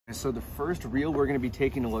So the first reel we're going to be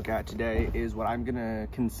taking a look at today is what I'm going to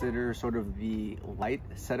consider sort of the light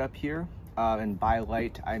setup here. And by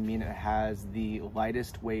light, I mean it has the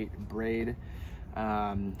lightest weight braid,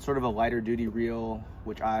 sort of a lighter duty reel,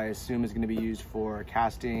 which I assume is going to be used for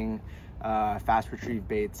casting, fast retrieve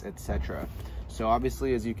baits, etc. So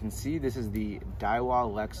obviously, as you can see, this is the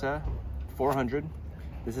Daiwa Lexa 400.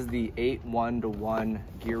 This is the 8:1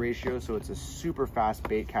 gear ratio, so it's a super fast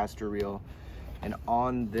bait caster reel. And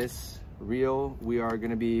on this reel, we are going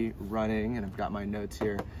to be running, and I've got my notes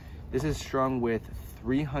here. This is strung with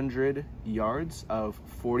 300 yards of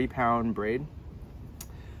 40-pound braid.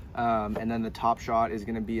 And then the top shot is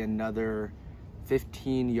going to be another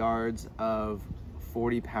 15 yards of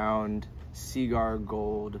 40-pound Seaguar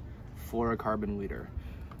Gold fluorocarbon leader.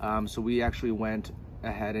 So we actually went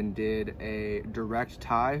ahead and did a direct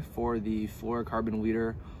tie for the fluorocarbon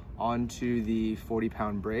leader onto the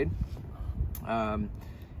 40-pound braid.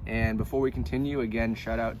 And before we continue, again,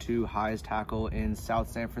 shout out to Highs Tackle in South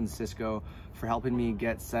San Francisco for helping me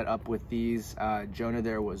get set up with these. Jonah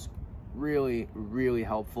there was really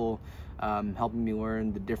helpful, helping me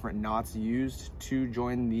learn the different knots used to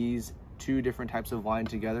join these two different types of line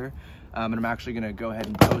together. And I'm actually going to go ahead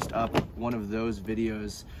and post up one of those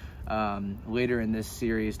videos later in this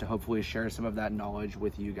series to hopefully share some of that knowledge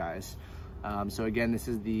with you guys. So again, this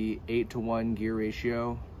is the 8:1 gear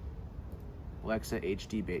ratio Lexa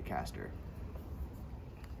HD bait caster.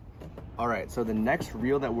 All right, so the next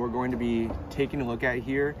reel that we're going to be taking a look at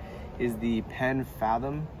here is the Penn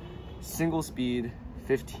Fathom single speed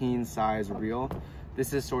 15 size reel.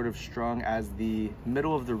 This is sort of strung as the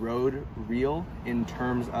middle of the road reel in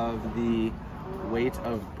terms of the weight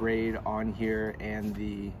of braid on here and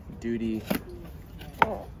the duty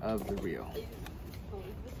of the reel.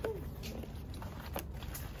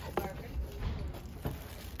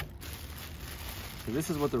 So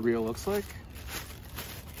this is what the reel looks like.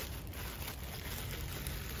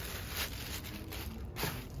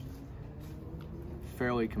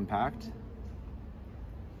 Fairly compact.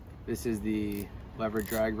 This is the lever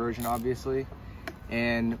drag version, obviously.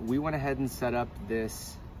 And we went ahead and set up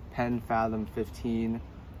this Penn Fathom 15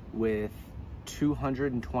 with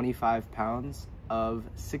 225 pounds of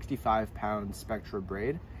 65-pound Spectra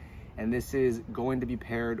braid. And this is going to be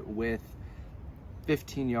paired with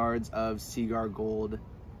 15 yards of Seaguar Gold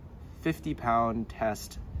 50-pound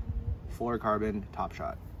test fluorocarbon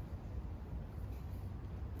Topshot.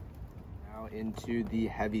 Now into the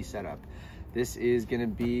heavy setup. This is going to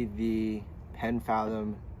be the Penn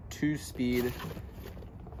Fathom 2-speed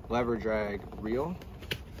lever drag reel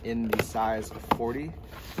in the size 40.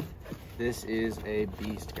 This is a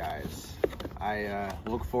beast, guys. I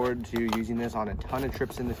look forward to using this on a ton of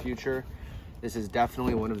trips in the future. This is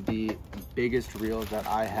definitely one of the biggest reels that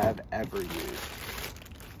I have ever used.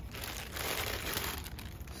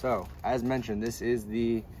 So, as mentioned, this is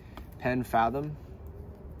the Penn Fathom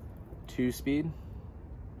 2-speed,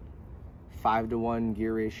 5:1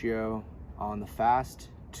 gear ratio on the fast,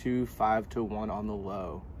 5:1 on the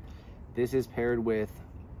low. This is paired with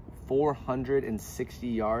 460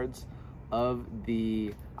 yards of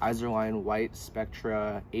the Izorline White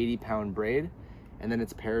Spectra 80-pound braid, and then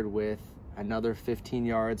it's paired with another 15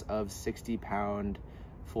 yards of 60-pound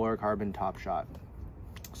fluorocarbon Topshot.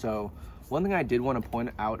 So one thing I did want to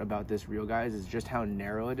point out about this reel, guys, is just how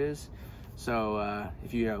narrow it is. So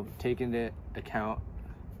if you take into account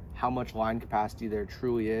how much line capacity there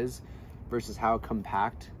truly is versus how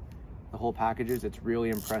compact the whole package is, it's really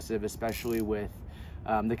impressive, especially with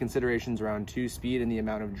the considerations around 2-speed and the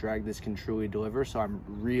amount of drag this can truly deliver. So I'm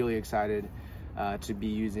really excited to be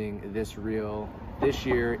using this reel this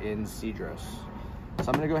year in Cedros. So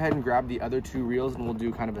I'm gonna go ahead and grab the other two reels and we'll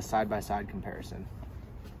do kind of a side-by-side comparison.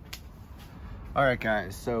 All right,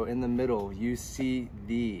 guys, so in the middle, you see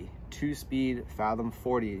the 2-speed Fathom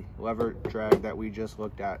 40 lever drag that we just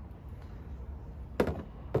looked at.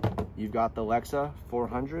 You've got the Lexa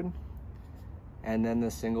 400 and then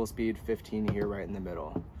the single speed 15 here right in the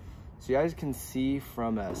middle. So you guys can see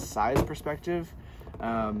from a size perspective,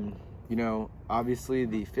 you know, obviously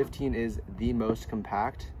the 15 is the most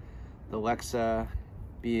compact, the Lexa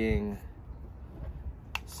being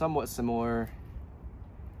somewhat similar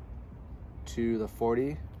to the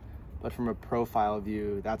 40, but from a profile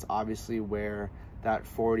view, that's obviously where that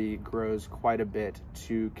 40 grows quite a bit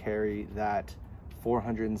to carry that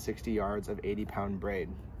 460 yards of 80-pound braid.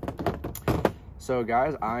 So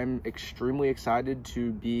guys, I'm extremely excited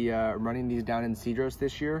to be running these down in Cedros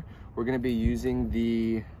this year. We're going to be using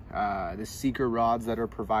the Seeker rods that are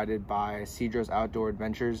provided by Cedros Outdoor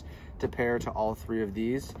Adventures to pair to all three of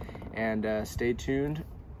these. And stay tuned.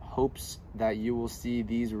 hopes that you will see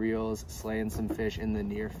these reels slaying some fish in the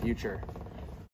near future.